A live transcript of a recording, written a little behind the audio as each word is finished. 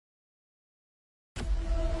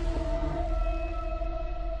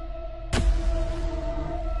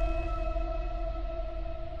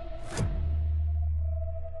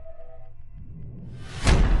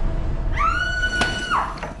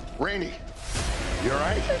Randy, you all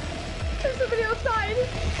right? There's somebody outside.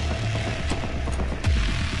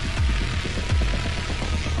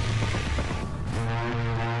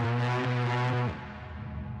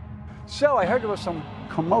 So I heard there was some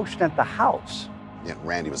commotion at the house. Yeah,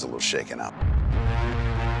 Randy was a little shaken up.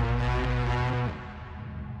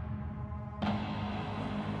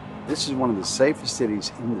 This is one of the safest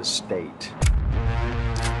cities in the state.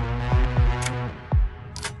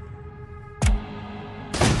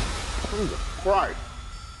 Right.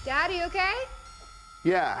 Dad, you okay?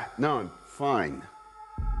 Yeah, no, I'm fine.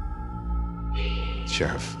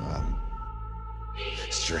 Sheriff,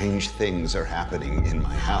 strange things are happening in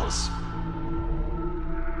my house.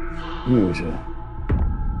 He was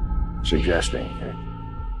suggesting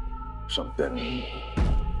something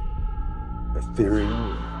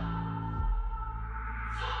ethereal.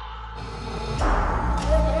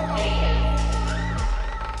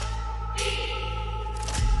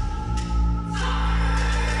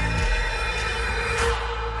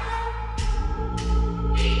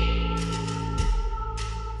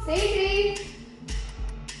 Stacey!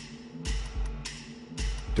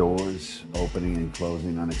 Doors opening and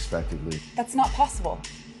closing unexpectedly. That's not possible.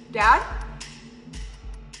 Dad?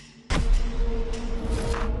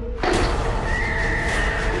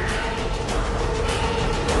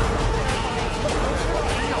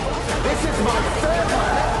 This is my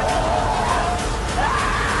family!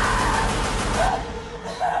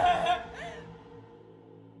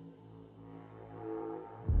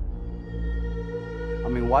 I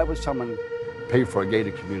mean, why would someone pay for a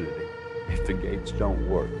gated community if the gates don't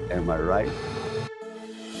work? Am I right?